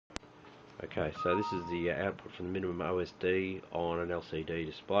Okay, so this is the output from the MinimOSD on an LCD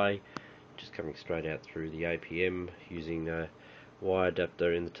display, just coming straight out through the APM using a wire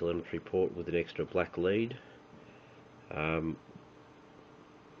adapter in the telemetry port with an extra black lead. One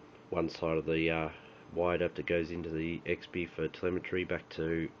side of the wire adapter goes into the XP for telemetry back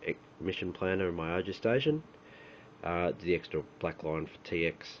to Mission Planner and my Ardustation. The extra black line for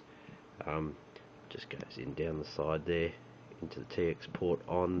TX just goes in down the side there into the TX port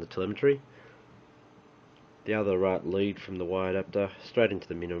on the telemetry. The other lead from the wire adapter straight into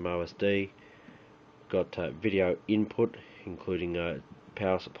the MinimOSD. Got video input, including a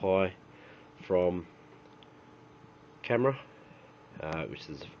power supply from camera, which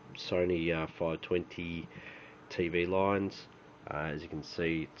is Sony 520 TV lines. As you can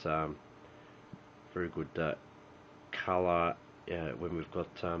see, it's very good colour when we've got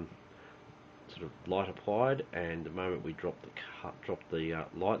sort of light applied, and the moment we drop the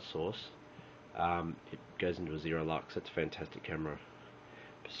light source, it goes into a zero lux. That's a fantastic camera.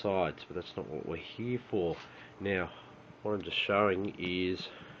 Besides, but that's not what we're here for. Now, what I'm just showing is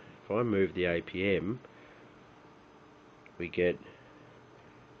if I move the APM, we get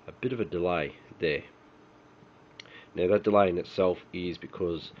a bit of a delay there. Now that delay in itself is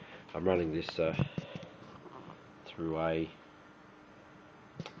because I'm running this through a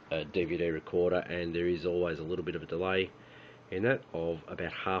DVD recorder, and there is always a little bit of a delay in that of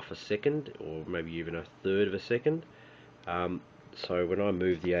about half a second or maybe even a third of a second. So when I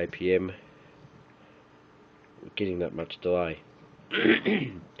move the APM, we're getting that much delay.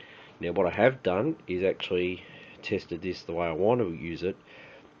 Now what I have done is actually tested this the way I want to use it.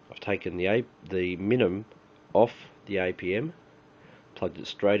 I've taken the minim off the APM, plugged it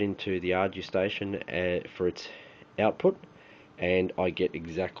straight into the Ardustation for its output, and I get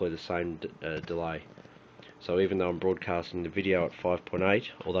exactly the same delay. So even though I'm broadcasting the video at 5.8,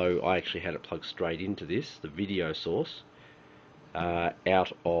 although I actually had it plugged straight into this, the video source,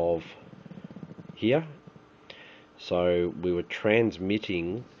 out of here, so we were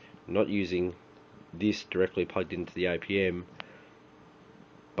transmitting, not using this directly plugged into the APM,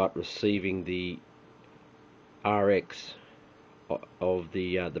 but receiving the RX of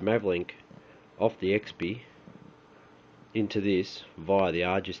the Mavlink off the XP into this via the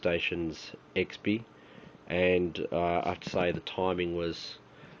Ardustation's XP, and I have to say the timing was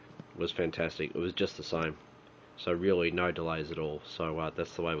fantastic. It was just the same, so really no delays at all. So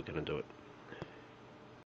that's the way we're going to do it.